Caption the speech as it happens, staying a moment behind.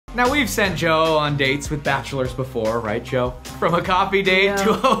Now, we've sent Joe on dates with bachelors before, right, Joe? From a coffee date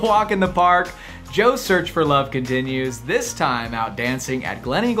to a walk in the park, Joe's search for love continues, this time out dancing at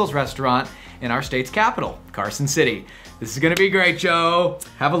Glen Eagles Restaurant in our state's capital, Carson City. This is gonna be great, Joe.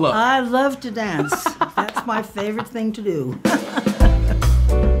 Have a look. I love to dance. That's my favorite thing to do.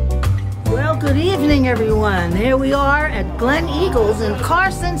 Well, good evening, everyone. Here we are at Glen Eagles in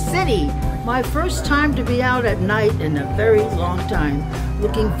Carson City. My first time to be out at night in a very long time.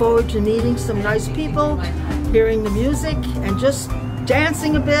 Looking forward to meeting some nice people, hearing the music, and just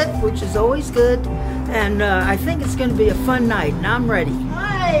dancing a bit, which is always good. And I think it's going to be a fun night, and I'm ready.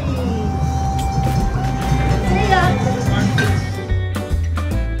 Hi! See ya!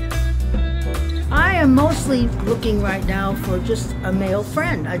 I am mostly looking right now for just a male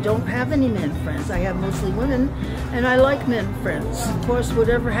friend. I don't have any men friends. I have mostly women, and I like men friends. Of course,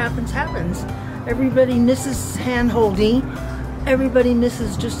 whatever happens, happens. Everybody misses hand-holding. Everybody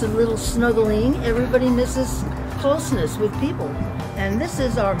misses just a little snuggling. Everybody misses closeness with people. And this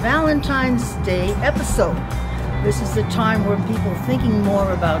is our Valentine's Day episode. This is the time where people are thinking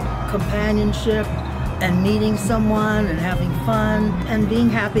more about companionship and meeting someone and having fun and being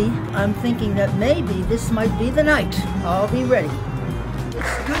happy. I'm thinking that maybe this might be the night. I'll be ready.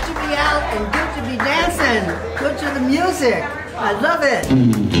 It's good to be out and good to be dancing. Good to the music. I love it.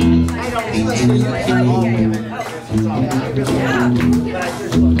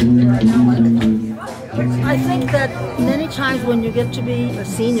 I think that many times when you get to be a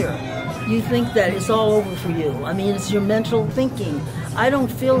senior, you think that it's all over for you. I mean, it's your mental thinking. I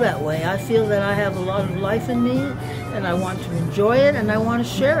don't feel that way. I feel that I have a lot of life in me, and I want to enjoy it, and I want to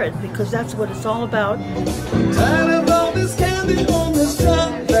share it, because that's what it's all about. Tired of all this candy on this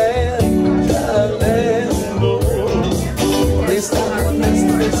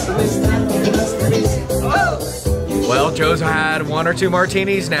Well, Joe's had one or two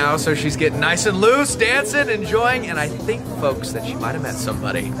martinis now, so she's getting nice and loose, dancing, enjoying, and I think, folks, that she might have met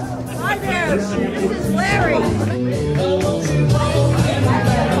somebody. Hi there, this is Larry.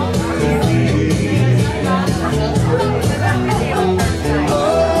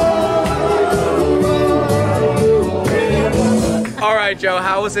 All right, Joe,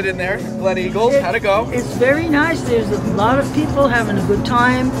 how was it in there? Glen Eagles, how'd it go? It's very nice. There's a lot of people having a good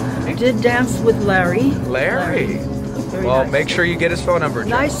time. I did dance with Larry. Larry. Very Well, nice. make sure you get his phone number, Joe.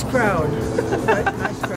 Nice crowd. Nice crowd.